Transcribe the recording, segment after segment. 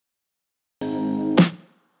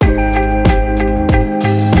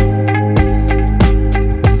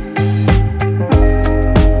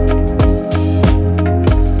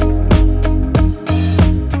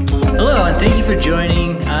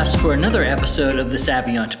episode of The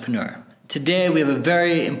Savvy Entrepreneur. Today we have a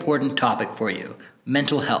very important topic for you,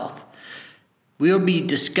 mental health. We will be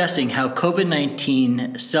discussing how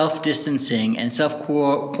COVID-19, self-distancing, and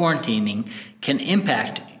self-quarantining can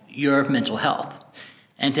impact your mental health.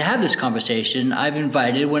 And to have this conversation, I've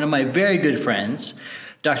invited one of my very good friends,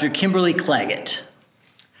 Dr. Kimberly Claggett.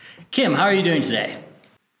 Kim, how are you doing today?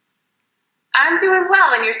 I'm doing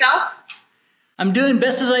well, and yourself? I'm doing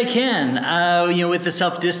best as I can, with the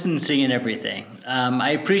self-distancing and everything. I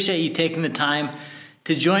appreciate you taking the time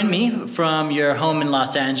to join me from your home in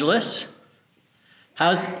Los Angeles.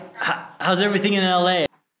 How's everything in LA?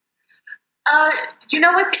 You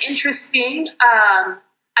know what's interesting? I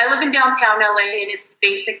live in downtown LA, and it's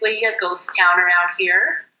basically a ghost town around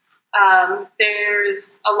here.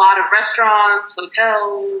 There's a lot of restaurants,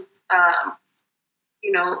 hotels,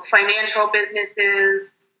 financial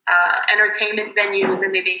businesses, entertainment venues,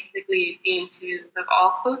 and they basically seem to have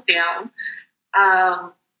all closed down.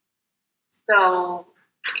 So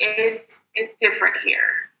it's different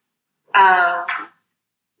here.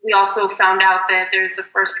 We also found out that there's the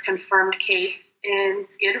first confirmed case in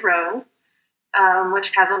Skid Row,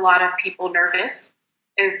 which has a lot of people nervous.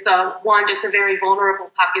 It's just a very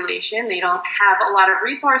vulnerable population. They don't have a lot of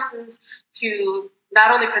resources to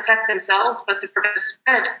not only protect themselves, but to prevent the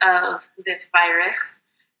spread of this virus.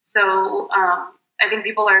 So I think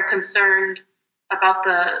people are concerned about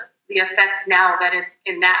the effects now that it's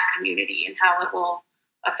in that community and how it will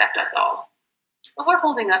affect us all. But we're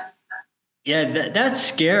holding up. Yeah, that's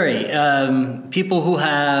scary. People who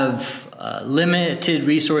have limited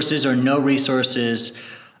resources or no resources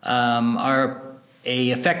are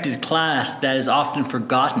a affected class that is often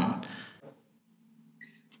forgotten.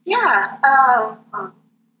 Yeah.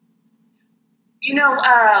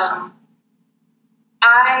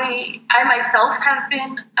 I myself have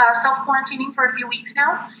been self-quarantining for a few weeks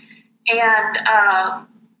now. And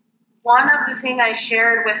one of the things I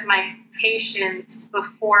shared with my patients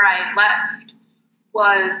before I left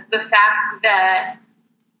was the fact that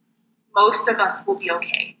most of us will be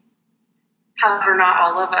okay. However, not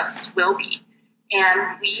all of us will be.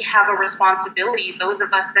 And we have a responsibility, those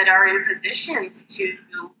of us that are in positions to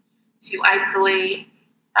isolate,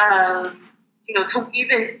 to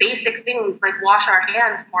even basic things like wash our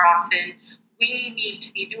hands more often. We need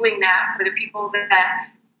to be doing that for the people that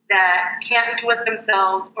can't do it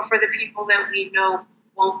themselves, or for the people that we know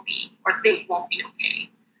won't be or think won't be okay.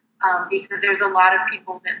 Because there's a lot of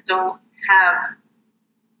people that don't have,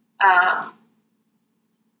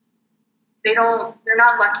 they're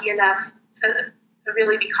not lucky enough to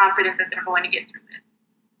really be confident that they're going to get through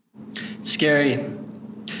this. Scary.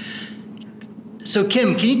 So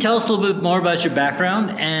Kim, can you tell us a little bit more about your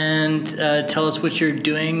background and tell us what you're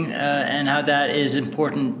doing and how that is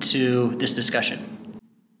important to this discussion?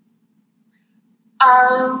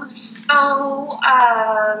 I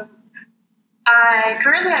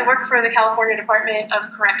work for the California Department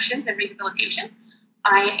of Corrections and Rehabilitation.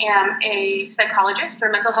 I am a psychologist or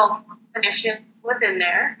mental health clinician within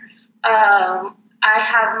there. I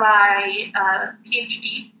have my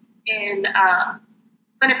PhD in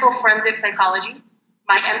clinical forensic psychology.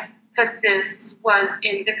 My emphasis was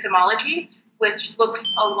in victimology, which looks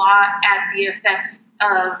a lot at the effects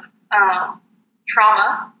of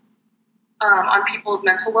trauma on people's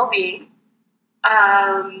mental well-being.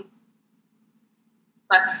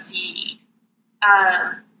 Let's see.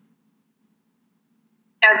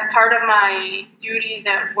 As part of my duties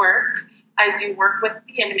at work, I do work with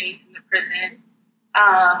the inmates in the prison.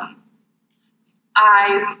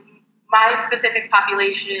 My specific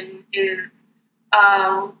population is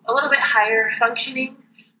a little bit higher functioning.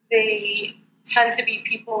 They tend to be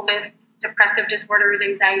people with depressive disorders,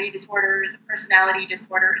 anxiety disorders, personality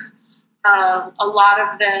disorders. A lot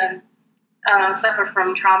of them suffer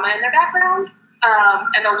from trauma in their background,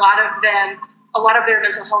 and a lot of their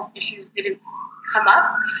mental health issues didn't come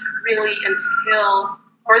up really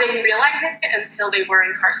or they didn't realize it until they were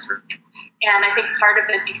incarcerated. And I think part of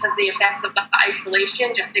it is because the effects of the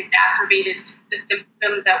isolation just exacerbated the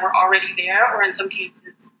symptoms that were already there, or in some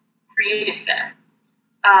cases created them.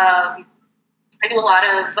 I do a lot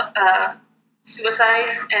of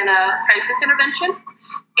suicide and crisis intervention,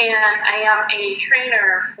 and I am a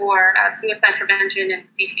trainer for suicide prevention and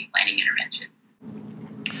safety planning interventions.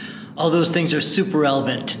 All those things are super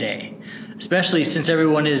relevant today, especially since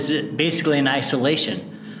everyone is basically in isolation.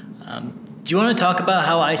 Do you want to talk about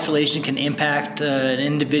how isolation can impact an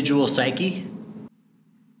individual psyche?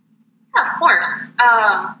 Yeah, of course.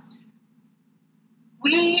 I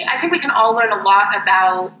think we can all learn a lot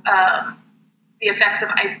about the effects of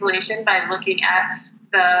isolation by looking at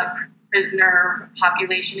the prisoner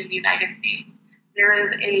population in the United States. There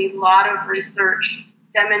is a lot of research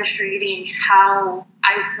demonstrating how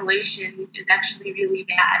isolation is actually really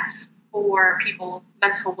bad for people's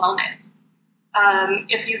mental wellness.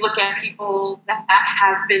 If you look at people that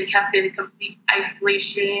have been kept in complete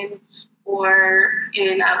isolation or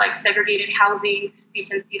in like segregated housing, we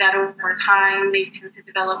can see that over time they tend to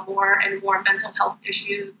develop more and more mental health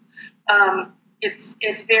issues.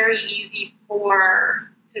 It's very easy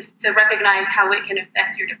to recognize how it can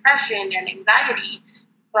affect your depression and anxiety,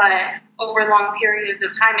 but over long periods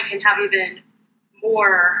of time, it can have even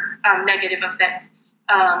more negative effects,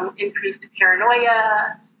 increased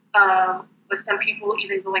paranoia, with some people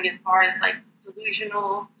even going as far as like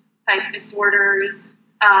delusional type disorders,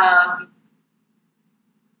 and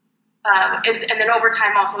then over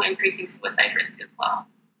time also increasing suicide risk as well.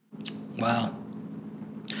 Wow.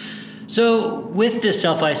 So with this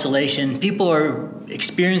self-isolation, people are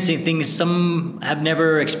experiencing things some have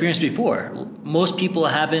never experienced before. Most people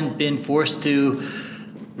haven't been forced to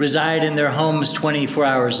reside in their homes 24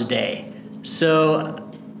 hours a day. So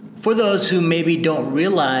for those who maybe don't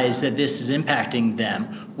realize that this is impacting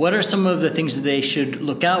them, what are some of the things that they should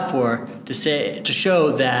look out for to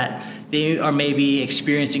show that they are maybe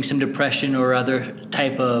experiencing some depression or other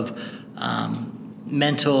type of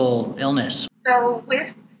mental illness? So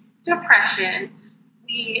with depression,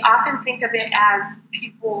 we often think of it as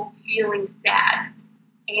people feeling sad,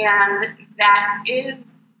 and that is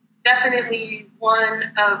definitely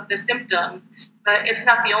one of the symptoms, but it's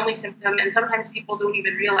not the only symptom, and sometimes people don't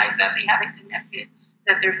even realize that they haven't connected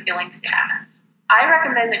that they're feeling sad. I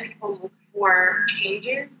recommend that people look for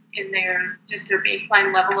changes in their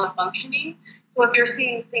baseline level of functioning. So if you're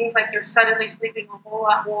seeing things like you're suddenly sleeping a whole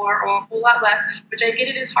lot more or a whole lot less, which I get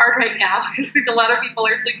it is hard right now because a lot of people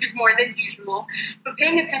are sleeping more than usual, but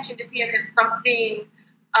paying attention to see if it's something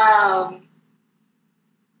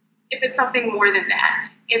more than that.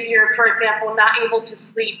 If you're, for example, not able to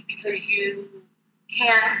sleep because you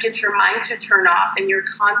can't get your mind to turn off and you're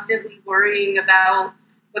constantly worrying about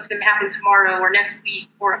what's going to happen tomorrow or next week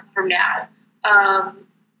or from now.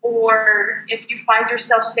 Or if you find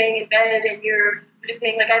yourself staying in bed and you're just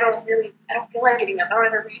saying, like, I don't feel like getting up. I don't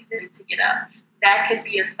have a reason to get up. That could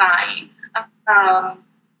be a sign.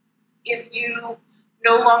 If you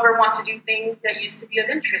no longer want to do things that used to be of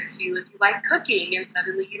interest to you, if you like cooking and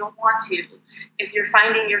suddenly you don't want to, if you're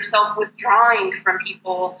finding yourself withdrawing from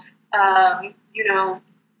people, not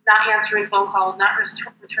answering phone calls, not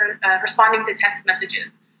responding to text messages,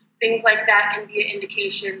 things like that can be an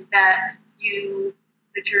indication that you're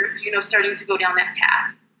starting to go down that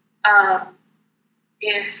path.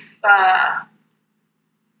 If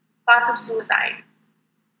thoughts of suicide,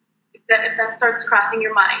 if that starts crossing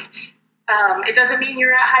your mind, it doesn't mean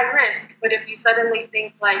you're at high risk, but if you suddenly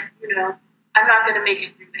think like, I'm not going to make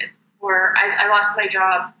it through this, or I lost my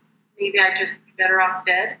job, maybe I'd just be better off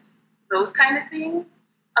dead, those kind of things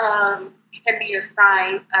can be a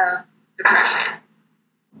sign of depression.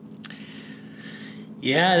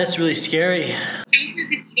 Yeah, that's really scary. Changes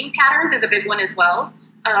in eating patterns is a big one as well.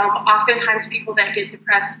 Oftentimes people that get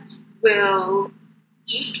depressed will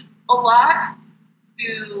eat a lot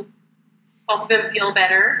to help them feel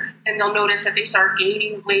better, and they'll notice that they start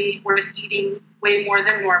gaining weight or just eating way more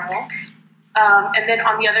than normal. And then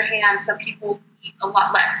on the other hand, some people eat a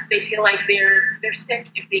lot less. They feel like they're sick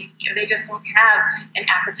if they eat, or they just don't have an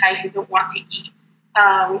appetite and don't want to eat.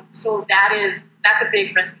 So that's a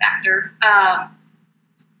big risk factor.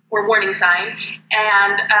 Or warning sign,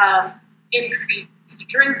 and increased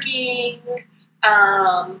drinking,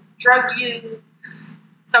 drug use,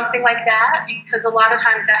 something like that, because a lot of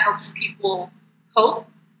times that helps people cope.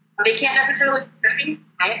 They can't necessarily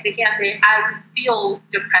they can't say, I feel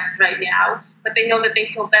depressed right now, but they know that they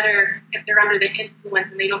feel better if they're under the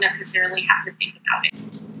influence and they don't necessarily have to think about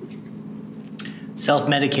it.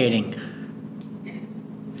 Self-medicating.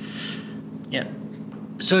 Yeah.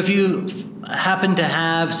 So if you happen to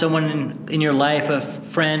have someone in your life, a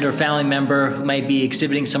friend or family member who might be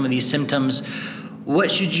exhibiting some of these symptoms,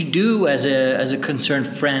 what should you do as a concerned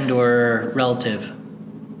friend or relative?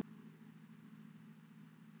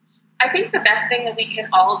 I think the best thing that we can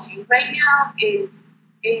all do right now is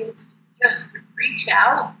just reach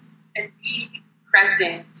out and be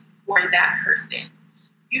present for that person.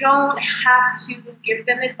 You don't have to give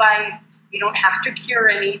them advice. You don't have to cure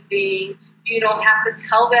anything. You don't have to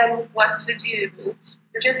tell them what to do.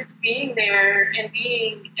 You're just being there and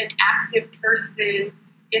being an active person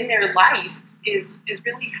in their life is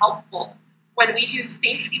really helpful. When we do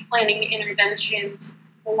safety planning interventions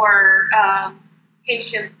for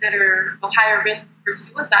patients that are higher risk for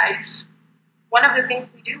suicide, one of the things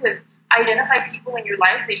we do is identify people in your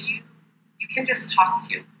life that you can just talk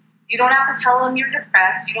to. You don't have to tell them you're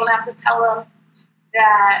depressed. You don't have to tell them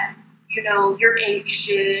that, you're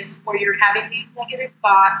anxious or you're having these negative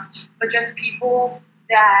thoughts, but just people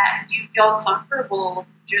that you feel comfortable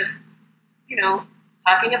just,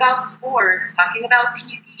 talking about sports, talking about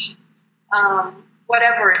TV,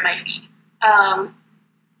 whatever it might be.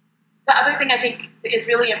 The other thing I think is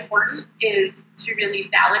really important is to really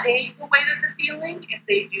validate the way that they're feeling if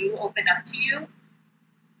they do open up to you.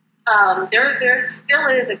 There still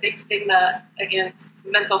is a big stigma against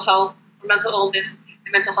mental health, or mental illness,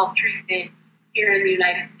 and mental health treatment here in the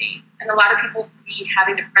United States. And a lot of people see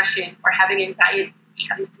having depression or having anxiety,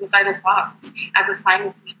 having suicidal thoughts as a sign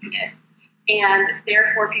of weakness. And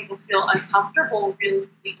therefore, people feel uncomfortable really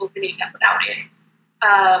opening up about it.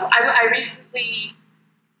 I recently,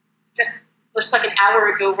 just like an hour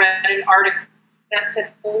ago, read an article that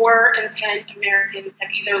said 4 in 10 Americans have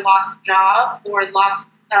either lost a job or lost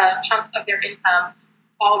a chunk of their income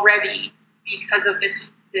already because of this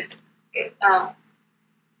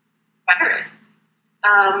virus.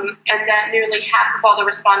 And that nearly half of all the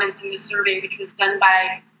respondents in the survey, which was done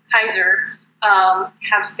by Kaiser,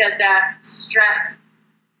 have said that stress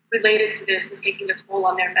related to this is taking a toll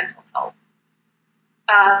on their mental health.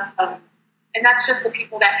 And that's just the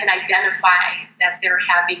people that can identify that they're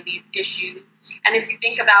having these issues. And if you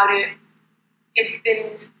think about it, it's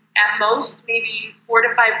been at most maybe 4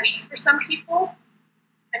 to 5 weeks for some people.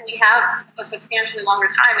 And we have a substantially longer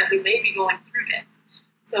time that we may be going through this.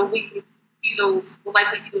 So we can see we'll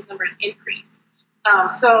likely see those numbers increase.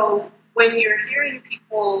 So when you're hearing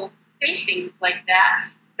people say things like that,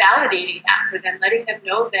 validating that for them, letting them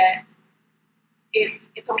know that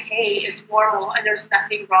it's okay, it's normal, and there's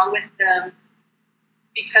nothing wrong with them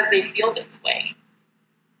because they feel this way.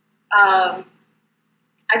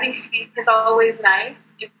 I think feedback is always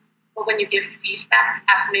nice, but when you give feedback, you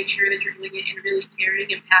have to make sure that you're doing it in a really caring,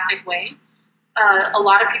 empathic way. A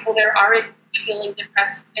lot of people that are already feeling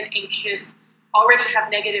depressed and anxious already have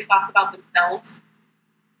negative thoughts about themselves.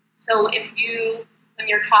 So if you, when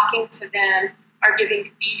you're talking to them, are giving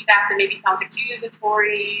feedback that maybe sounds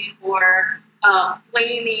accusatory or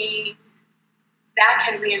blaming, that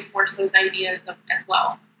can reinforce those ideas as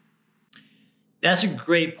well. That's a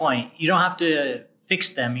great point. You don't have to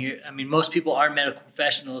fix them. Most people aren't medical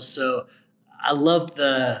professionals, so I love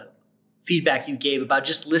the feedback you gave about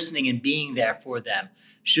just listening and being there for them,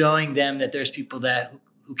 showing them that there's people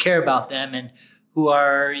who care about them and who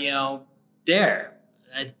are, there.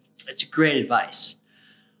 That's great advice.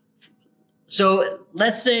 So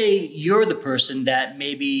let's say you're the person that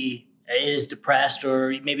maybe is depressed, or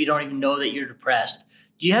maybe you don't even know that you're depressed.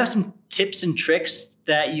 Do you have some tips and tricks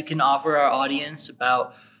that you can offer our audience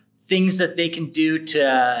about things that they can do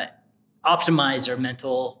to optimize their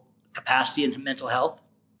mental capacity and mental health?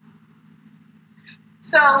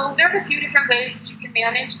 So there's a few different ways that you can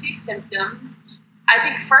manage these symptoms. I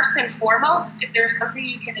think first and foremost, if there's something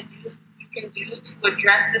you can do to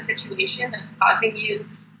address the situation that's causing you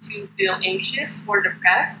to feel anxious or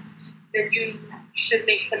depressed, then you should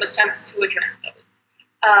make some attempts to address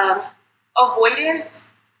those.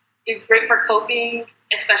 Avoidance is great for coping,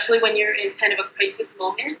 especially when you're in kind of a crisis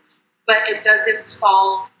moment, but it doesn't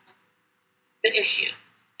solve the issue.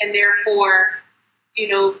 And therefore,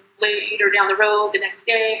 later down the road, the next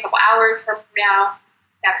day, a couple hours from now,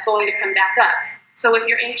 that's going to come back up. So if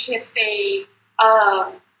you're anxious, say,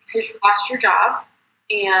 because you lost your job,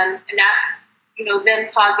 and that's, then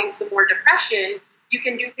causing some more depression, you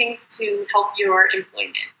can do things to help your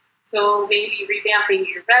employment. So maybe revamping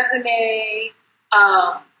your resume.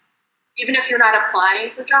 Even if you're not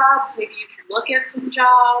applying for jobs, maybe you can look at some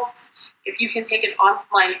jobs. If you can take an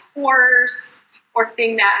online course or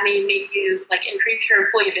thing that may make you increase your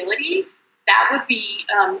employability, that would be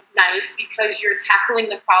nice because you're tackling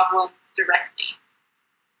the problem directly.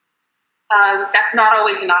 That's not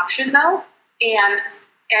always an option though,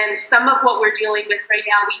 and some of what we're dealing with right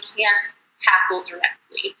now we can't tackle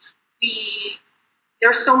directly.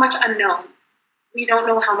 There's so much unknown. We don't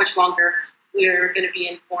know how much longer we're going to be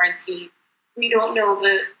in quarantine. We don't know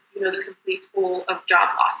the complete toll of job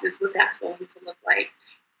losses, what that's going to look like.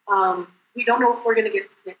 We don't know if we're going to get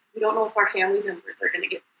sick. We don't know if our family members are going to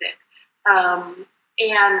get sick.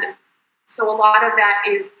 And so a lot of that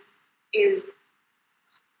is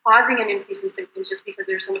causing an increase in symptoms just because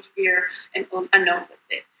there's so much fear and unknown with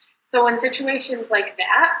it. So in situations like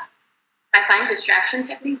that, I find distraction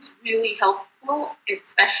techniques really helpful,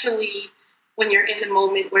 especially when you're in the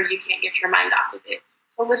moment where you can't get your mind off of it.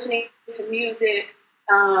 So listening to music,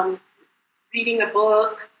 reading a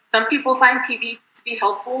book, Some people find TV to be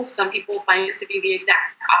helpful. Some people find it to be the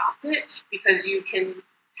exact opposite because you can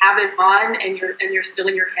have it on and you're still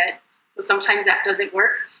in your head. So sometimes that doesn't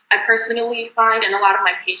work. I personally find, and a lot of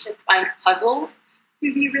my patients find, puzzles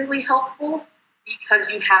to be really helpful because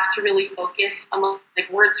you have to really focus on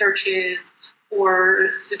like word searches or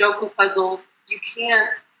Sudoku puzzles. You can't,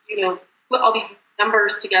 put all these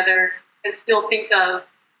numbers together and still think of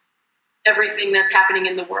everything that's happening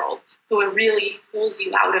in the world. So it really pulls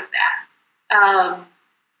you out of that.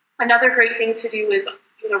 Another great thing to do is,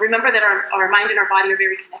 remember that our mind and our body are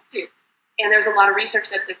very connected. And there's a lot of research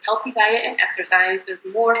that says healthy diet and exercise does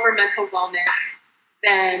more for mental wellness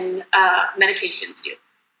than medications do.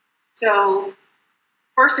 So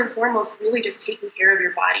first and foremost, really just taking care of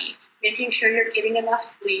your body, making sure you're getting enough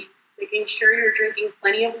sleep, making sure you're drinking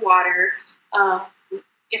plenty of water.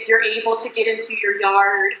 If you're able to get into your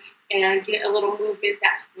yard and get a little movement,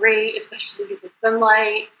 that's great, especially because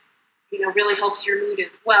sunlight, really helps your mood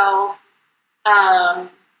as well.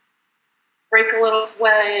 Break a little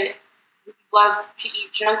sweat. We'd love to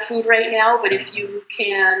eat junk food right now, but if you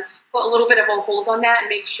can put a little bit of a hold on that and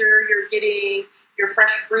make sure you're getting your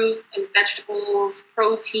fresh fruits and vegetables,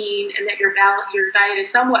 protein, and that your diet is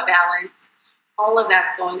somewhat balanced, all of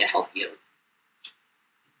that's going to help you.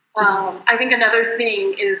 I think another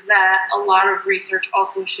thing is that a lot of research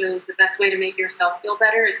also shows the best way to make yourself feel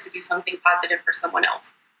better is to do something positive for someone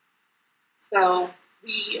else. So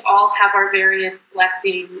we all have our various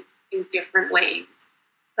blessings in different ways.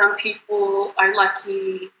 Some people are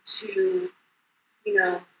lucky to,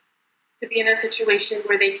 to be in a situation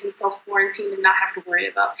where they can self-quarantine and not have to worry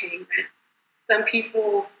about paying rent. Some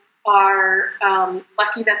people are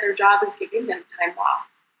lucky that their job is giving them time off.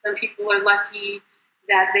 Some people are lucky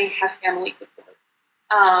that they have family support.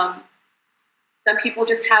 Some people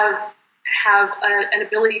just have an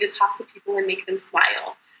ability to talk to people and make them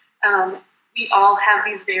smile. We all have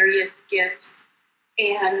these various gifts,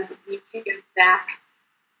 and we can give back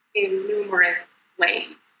in numerous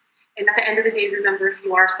ways. And at the end of the day, remember, if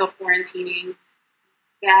you are self-quarantining,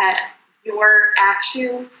 that your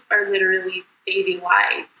actions are literally saving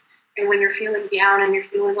lives. And when you're feeling down and you're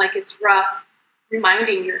feeling like it's rough,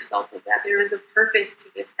 reminding yourself of that there is a purpose to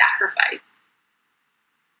this sacrifice.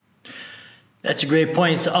 That's a great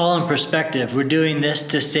point. It's all in perspective. We're doing this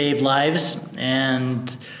to save lives,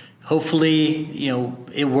 and hopefully,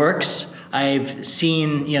 it works. I've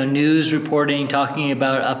seen, news reporting talking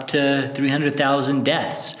about up to 300,000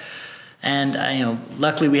 deaths. And,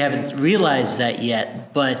 luckily we haven't realized that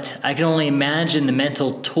yet, but I can only imagine the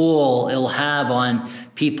mental toll it'll have on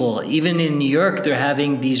people. Even in New York, they're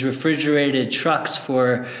having these refrigerated trucks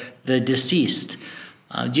for the deceased.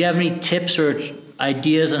 Do you have any tips or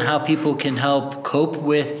ideas on how people can help cope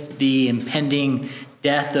with the impending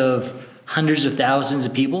death of hundreds of thousands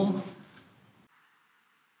of people?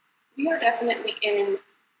 We are definitely in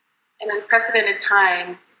an unprecedented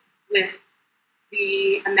time with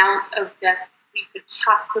the amount of death we could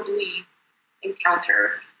possibly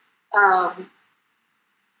encounter.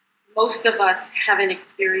 Most of us haven't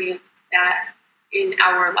experienced that in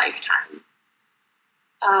our lifetimes.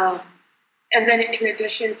 And then in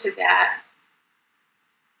addition to that,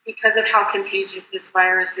 because of how contagious this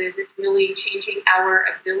virus is, it's really changing our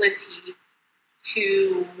ability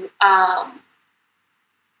to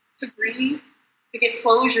grieve, to get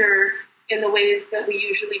closure in the ways that we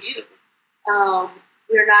usually do.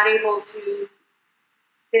 We're not able to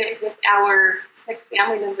sit with our sick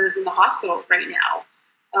family members in the hospital right now.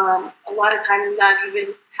 A lot of times not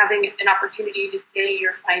even having an opportunity to say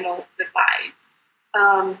your final goodbyes.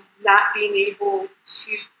 Not being able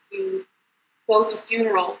to go to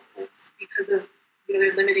funerals because of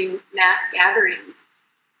their limiting mass gatherings.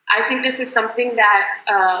 I think this is something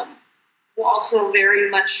that will also very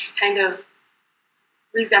much kind of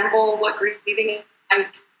resemble what grieving is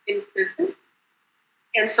like in prison.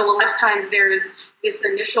 And so a lot of times there's this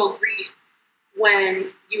initial grief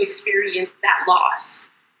when you experience that loss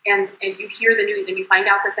and you hear the news and you find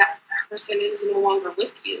out that person is no longer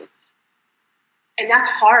with you. And that's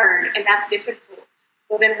hard and that's difficult.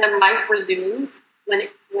 Well, then when life resumes, when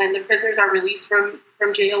the prisoners are released from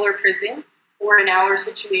jail or prison, or in our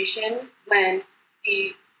situation, when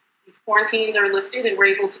these quarantines are lifted and we're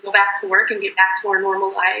able to go back to work and get back to our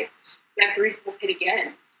normal lives, that grief will hit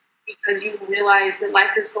again. Because you realize that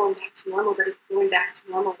life is going back to normal, but it's going back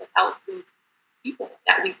to normal without those people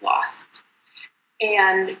that we've lost.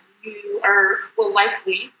 And you will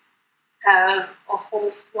likely have a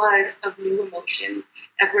whole flood of new emotions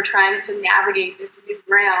as we're trying to navigate this new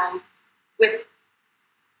ground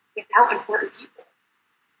without important people.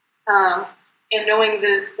 And knowing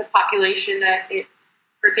the population that it's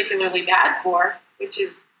particularly bad for, which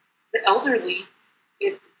is the elderly.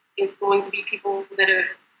 It's going to be people that have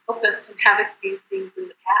helped us to navigate these things in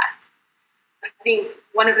the past. I think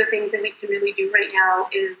one of the things that we can really do right now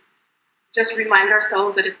is just remind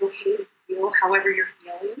ourselves that it's okay to feel however you're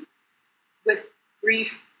feeling. With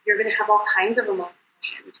grief, you're going to have all kinds of emotions.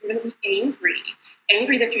 You're going to be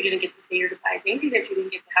angry that you didn't get to say your goodbyes, angry that you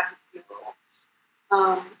didn't get to have the funeral.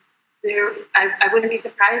 I wouldn't be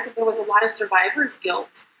surprised if there was a lot of survivor's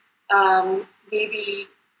guilt, maybe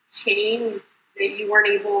shame that you weren't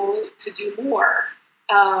able to do more.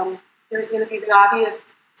 There's going to be the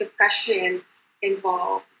obvious depression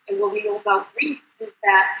involved. And what we know about grief is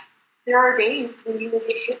that there are days when you will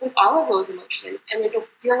get hit with all of those emotions and it'll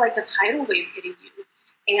feel like a tidal wave hitting you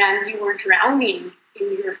and you are drowning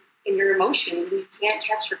in your emotions and you can't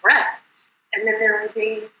catch your breath. And then there will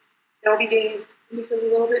be days when you feel a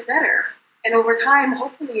little bit better. And over time,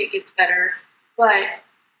 hopefully it gets better, but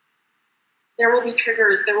there will be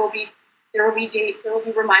triggers, there will be dates, there will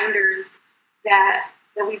be reminders that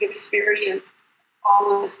we've experienced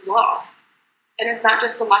all of this loss. And it's not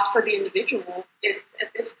just a loss for the individual. It's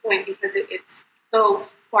at this point, because it's so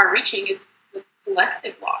far-reaching, it's the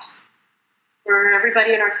collective loss for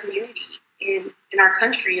everybody in our community, in our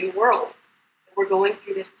country, in the world. We're going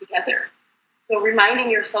through this together. So reminding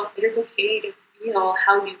yourself that it's okay to feel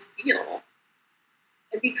how you feel,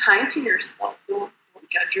 and be kind to yourself. Don't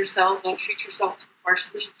judge yourself. Don't treat yourself too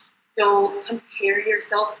harshly. Don't compare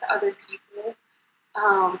yourself to other people,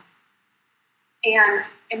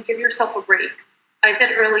 and give yourself a break. I said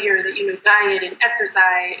earlier that diet and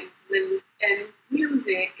exercise and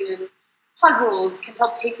music and puzzles can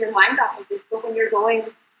help take your mind off of this. But when you're going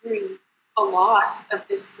through a loss of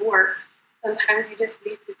this sort, sometimes you just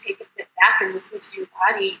need to take a step back and listen to your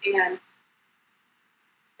body, and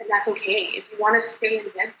that's okay. If you want to stay in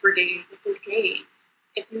bed for days, it's okay.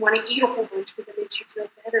 If you want to eat a whole bunch because it makes you feel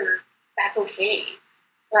better, that's okay.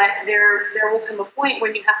 But there will come a point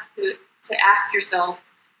when you have to ask yourself,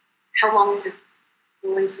 how long is this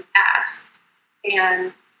going to last?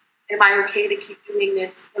 And am I okay to keep doing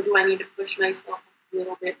this, or do I need to push myself a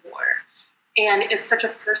little bit more? And it's such a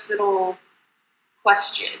personal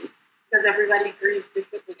question because everybody grieves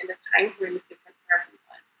differently and the time frame is different for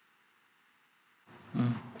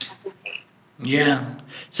everyone. That's okay. Yeah,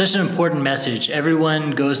 such an important message.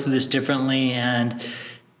 Everyone goes through this differently, and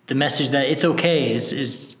the message that it's okay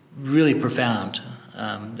is really profound.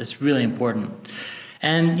 It's really important.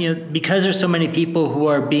 And because there's so many people who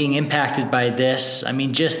are being impacted by this, I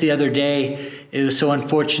mean, just the other day, it was so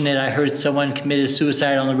unfortunate. I heard someone committed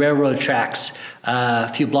suicide on the railroad tracks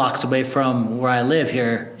a few blocks away from where I live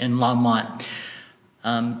here in Longmont.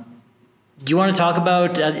 Do you want to talk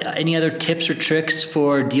about any other tips or tricks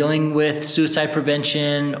for dealing with suicide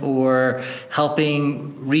prevention or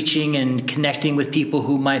reaching and connecting with people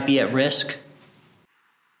who might be at risk?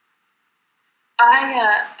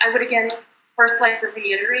 I would again first like to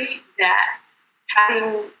reiterate that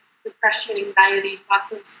having depression, anxiety,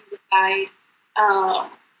 thoughts of suicide,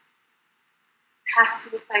 past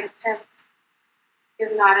suicide attempts is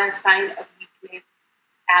not a sign of weakness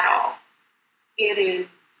at all. It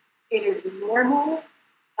is normal.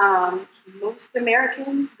 Most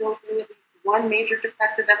Americans go through at least one major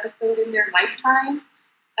depressive episode in their lifetime.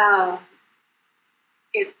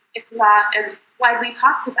 It's not as widely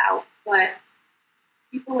talked about, but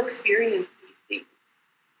people experience these things.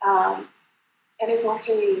 And it's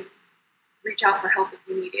okay to reach out for help if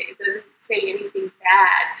you need it. It doesn't say anything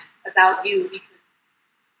bad about you because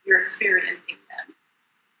you're experiencing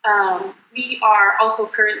them. We are also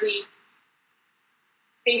currently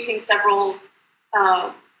facing several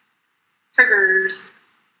triggers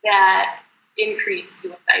that increase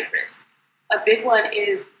suicide risk. A big one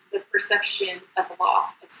is the perception of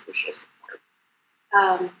loss of social support.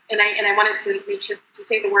 And I wanted to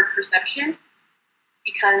say the word perception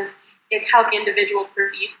because it's how the individual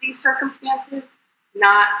perceives these circumstances,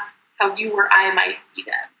 not how you or I might see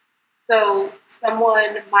them. So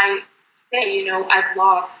someone might say, I've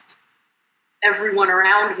lost everyone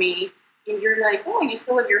around me, and you're like, oh, you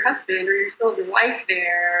still have your husband, or you still have your wife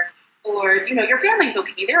there, or, your family's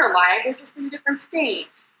okay, they're alive, they're just in a different state.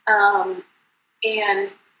 And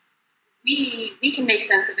we can make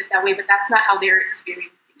sense of it that way, but that's not how they're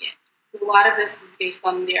experiencing it. So a lot of this is based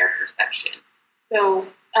on their perception. So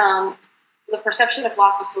the perception of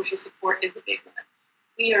loss of social support is a big one.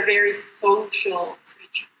 We are very social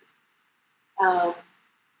creatures.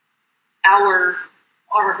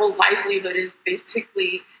 Our whole livelihood is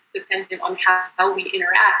basically dependent on how we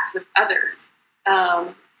interact with others,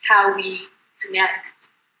 how we connect.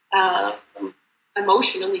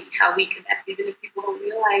 emotionally, how we connect, even if people don't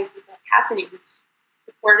realize that that's happening,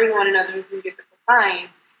 supporting one another through difficult times.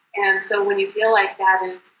 And so when you feel like that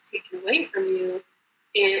is taken away from you,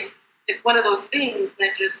 it's one of those things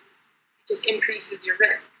that just increases your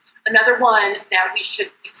risk. Another one that we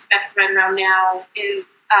should expect right around now is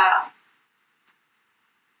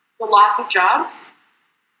the loss of jobs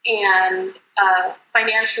and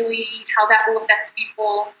financially how that will affect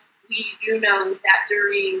people. We do know that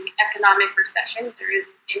during economic recession, there is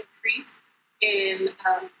an increase in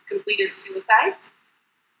completed suicides.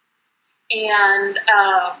 And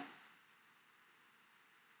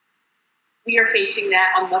we are facing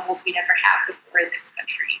that on levels we never have before in this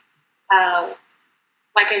country.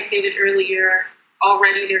 Like I stated earlier,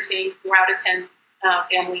 already they're saying 4 out of 10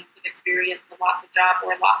 families have experienced a loss of job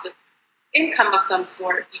or loss of income of some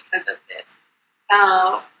sort because of this.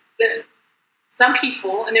 Some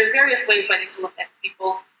people, and there's various ways why this will affect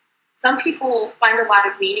people, some people find a lot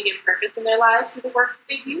of meaning and purpose in their lives through the work that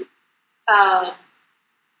they do.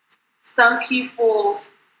 Some people,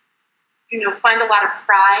 find a lot of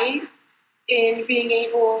pride in being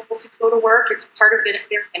able to go to work. It's part of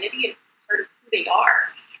their identity, it's part of who they are,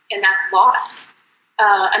 and that's lost.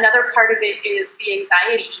 Another part of it is the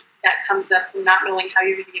anxiety that comes up from not knowing how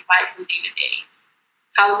you're going to get by from day to day.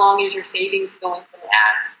 How long is your savings going to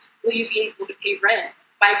last? Will you be able to pay rent,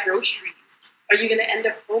 buy groceries? Are you going to end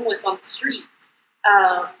up homeless on the streets?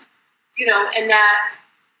 And that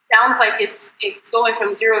sounds like it's going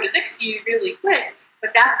from 0 to 60 really quick,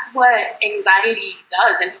 but that's what anxiety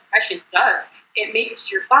does and depression does. It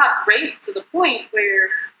makes your thoughts race to the point where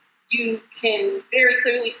you can very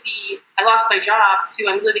clearly see, I lost my job, to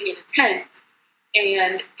I'm living in a tent,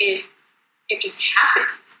 and it just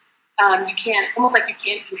happens. It's almost like you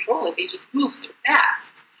can't control it. They just move so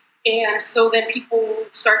fast. And so then people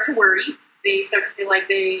start to worry. They start to feel like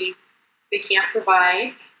they can't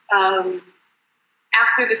provide.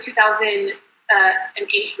 After the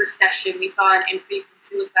 2008 recession, we saw an increase in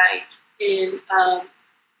suicide in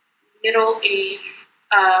middle-age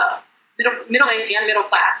and middle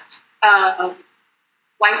class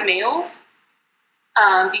white males.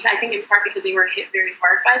 I think in part because they were hit very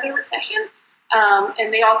hard by the recession,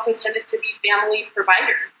 and they also tended to be family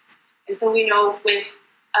providers. And so we know with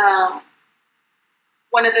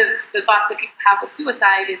one of the thoughts that people have with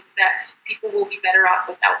suicide is that people will be better off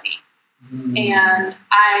without me. And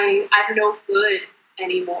I'm no good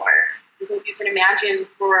anymore. And so if you can imagine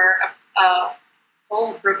for a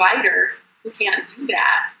home provider who can't do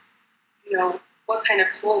that, what kind of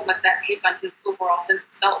toll must that take on his overall sense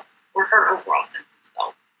of self or her overall sense of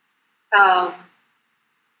self?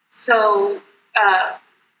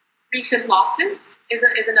 Recent losses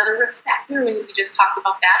is another risk factor, and we just talked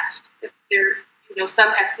about that. If there,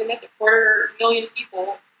 some estimates, 250,000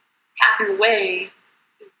 people passing away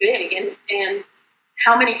is big, and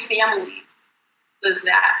how many families does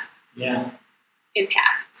that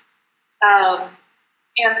impact?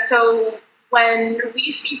 And so when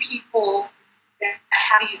we see people that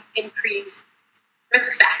have these increased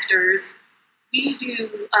risk factors, we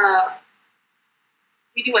do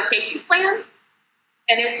a safety plan,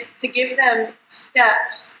 and it's to give them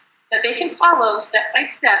steps that they can follow step by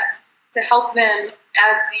step to help them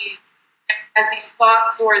as these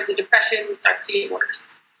thoughts or as the depression starts to get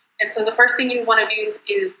worse. And so the first thing you want to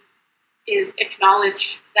do is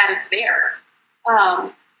acknowledge that it's there.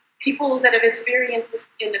 People that have experienced this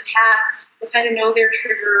in the past will kind of know their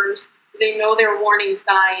triggers, they know their warning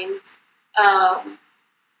signs,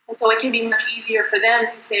 and so it can be much easier for them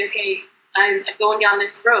to say, okay, I'm going down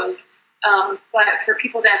this road. But for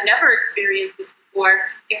people that have never experienced this before,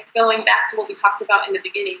 it's going back to what we talked about in the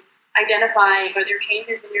beginning. Identifying, are there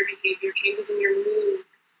changes in your behavior, changes in your mood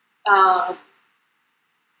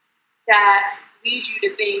that lead you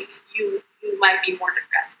to think you might be more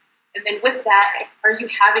depressed? And then with that, are you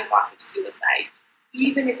having thoughts of suicide,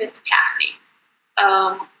 even if it's passing?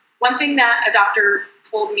 One thing that a doctor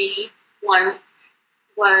told me once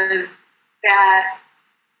was that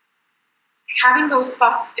having those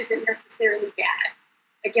thoughts isn't necessarily bad.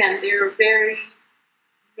 Again, they're very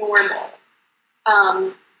normal.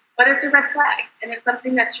 But it's a red flag, and it's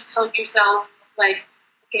something that you tell yourself, like,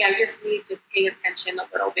 okay, I just need to pay attention a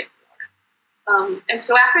little bit more. And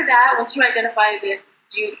so after that, once you identify that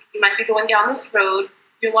you might be going down this road,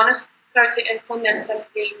 you want to start to implement some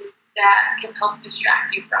things that can help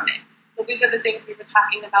distract you from it. So these are the things we were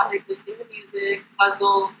talking about, like listening to music,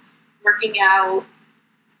 puzzles, working out,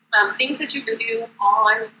 things that you can do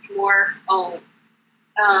on your own.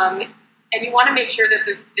 And you want to make sure that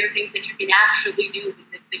there are things that you can actually do in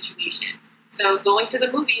this situation. So going to the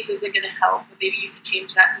movies isn't going to help, but maybe you can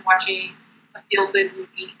change that to watching a feel-good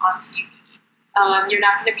movie on TV. You're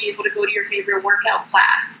not going to be able to go to your favorite workout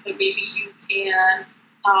class, but maybe you can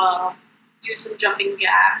do some jumping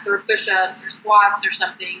jacks or push-ups or squats or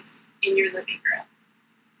something in your living room.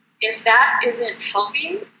 If that isn't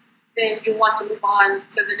helping, then you'll want to move on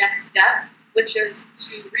to the next step, which is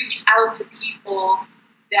to reach out to people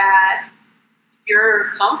that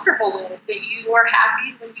you're comfortable with, that you are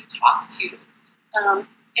happy when you talk to.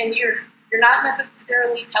 And you're not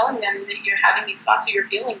necessarily telling them that you're having these thoughts or you're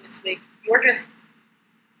feeling this way. You're just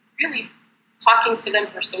really talking to them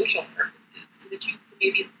for social purposes so that you can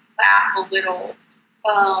maybe laugh a little,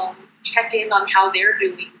 check in on how they're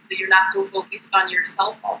doing so you're not so focused on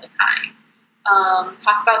yourself all the time.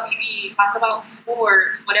 Talk about TV, talk about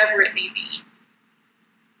sports, whatever it may be.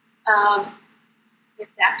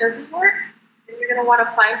 If that doesn't work, then you're going to want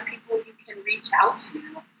to find people you can reach out to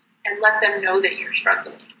and let them know that you're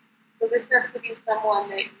struggling. So this has to be someone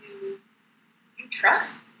that you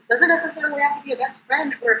trust. It doesn't necessarily have to be a best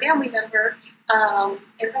friend or a family member,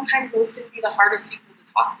 and sometimes those can be the hardest people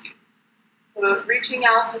to talk to. So reaching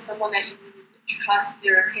out to someone that you trust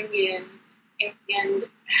their opinion and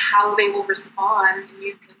how they will respond, and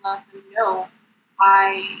you can let them know,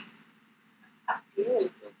 I'm feeling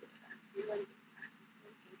so good. I'm feeling depressed.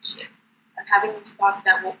 I'm feeling anxious. I'm having these thoughts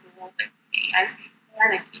that won't go away. I'm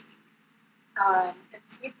panicking. And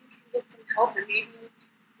see if you can get some help. And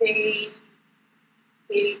maybe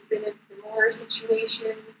they've been in similar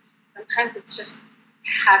situations. Sometimes it's just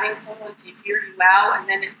having someone to hear you out, and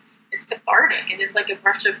then it's cathartic, and it's like a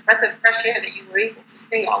breath of fresh air that you were able to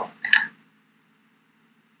say all of that.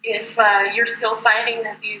 If you're still finding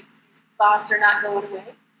that these thoughts are not going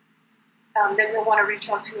away, then you'll want to reach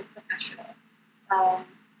out to a professional.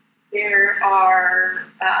 There are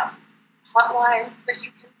hotlines that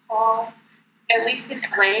you can call, at least in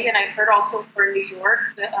LA, and I've heard also for New York,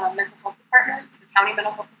 the mental health departments, the county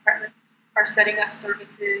mental health departments are setting up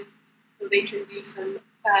services so they can do some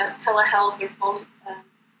telehealth or phone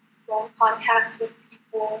contacts with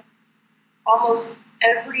people. Almost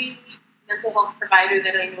every mental health provider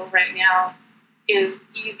that I know right now is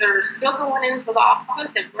either still going into the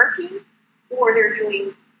office and working, or they're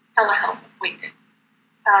doing telehealth appointments.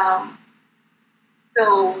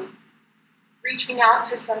 So reaching out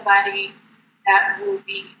to somebody that will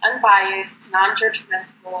be unbiased,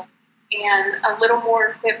 non-judgmental, and a little more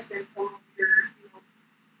equipped than some of your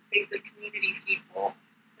basic community people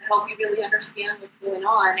to help you really understand what's going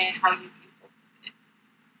on and how you can cope with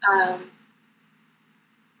it.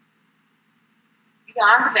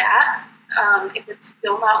 Beyond that, if it's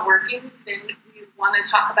still not working, then you want to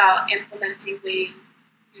talk about implementing ways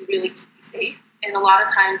to really keep you safe. And a lot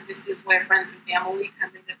of times this is where friends and family come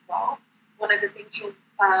in as well. One of the things you'll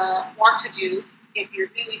want to do if you're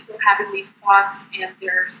really still having these thoughts and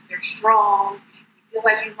they're strong, you feel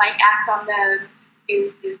like you might act on them,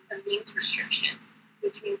 is a means restriction,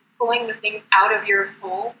 which means pulling the things out of your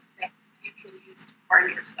home that you can use to harm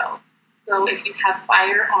yourself. So if you have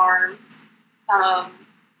firearms,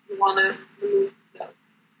 you want to remove those.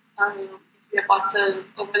 If you have lots of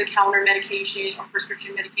over-the-counter medication or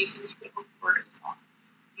prescription medication you can overdose on,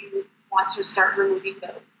 you want to start removing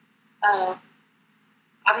those.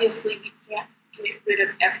 Obviously, we can't get rid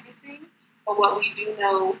of everything, but what we do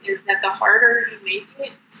know is that the harder you make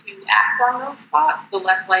it to act on those thoughts, the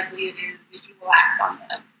less likely it is that you will act on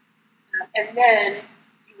them. And then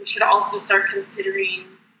you should also start considering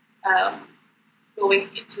going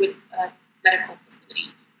into a medical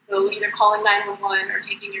facility. So either calling 911 or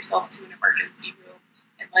taking yourself to an emergency room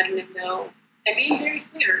and letting them know, and being very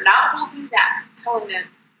clear, not holding back, telling them,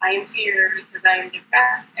 I am here because I am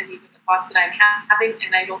depressed and these are the thoughts that I'm having,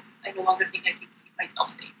 and I no longer think I can keep myself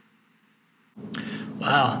safe.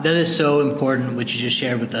 Wow, that is so important what you just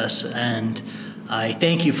shared with us, and I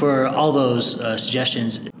thank you for all those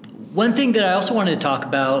suggestions. One thing that I also wanted to talk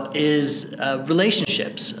about is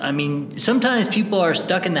relationships. I mean, sometimes people are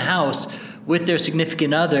stuck in the house with their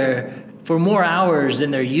significant other for more hours than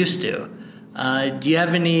they're used to. Do you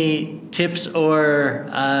have any tips or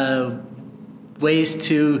ways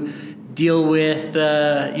to deal with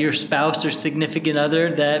your spouse or significant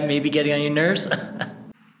other that may be getting on your nerves?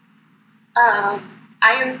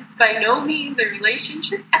 I am by no means a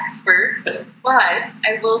relationship expert, but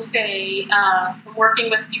I will say from working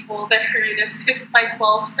with people that are in a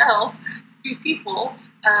 6x12 cell, two people,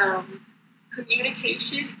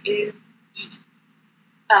 communication is key.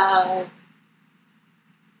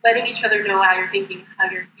 Letting each other know how you're thinking, how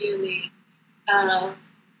you're feeling,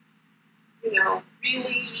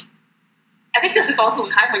 really, I think this is also a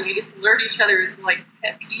time when you get to learn each other's like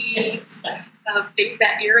pet peeves, things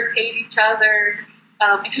that irritate each other.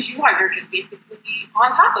 because you're just basically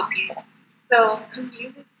on top of people. So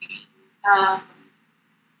community,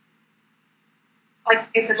 like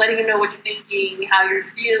I said, letting you know what you're thinking, how you're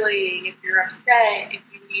feeling, if you're upset, if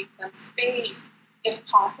you need some space. If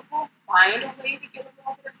possible, find a way to get a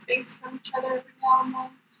little bit of space from each other every now and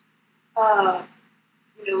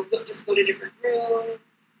then. Just go to different rooms,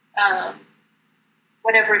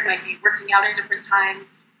 whatever it might be, working out at different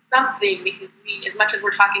times, something, because we, as much as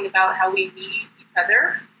we're talking about how we need each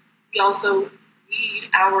other, we also need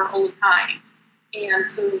our own time. And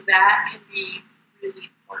so that can be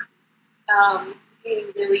really important.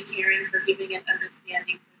 Being really caring, forgiving, and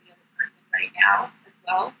understanding for the other person right now as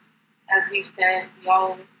well. As we've said,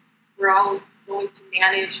 we're all going to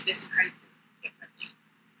manage this crisis differently.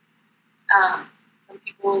 Some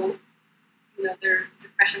people, their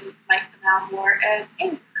depression might come out more as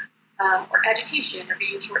anger or agitation or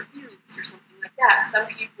being short fused or something like that. Some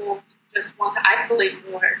people just want to isolate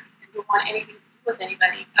more and don't want anything to do with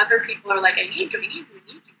anybody. Other people are like, I need you, I need you, I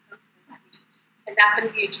need you. Come with me. And that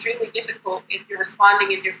can be extremely difficult if you're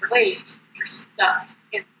responding in different ways. You're stuck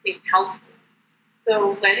in the same household.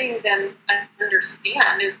 So letting them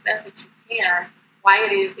understand as best as you can why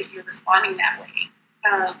it is that you're responding that way.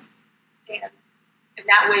 And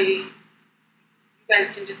that way, you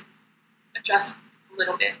guys can just adjust a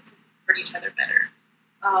little bit to support each other better.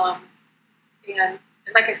 And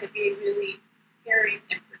like I said, being really caring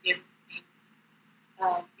and forgiving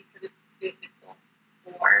because it's difficult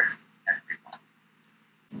for everyone.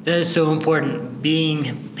 That is so important.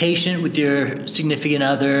 Being patient with your significant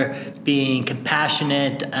other, being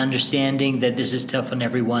compassionate, understanding that this is tough on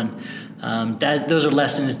everyone. Those are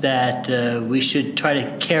lessons that we should try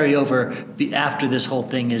to carry over after this whole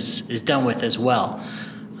thing is done with as well.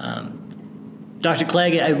 Dr.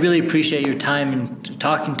 Claggett, I really appreciate your time in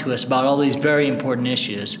talking to us about all these very important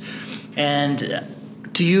issues. And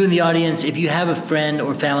to you in the audience, if you have a friend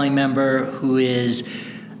or family member who is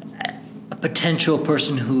a potential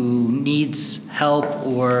person who needs help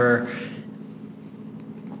or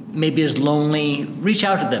maybe is lonely, reach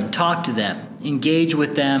out to them, talk to them, engage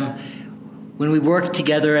with them. When we work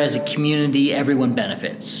together as a community, everyone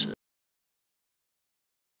benefits.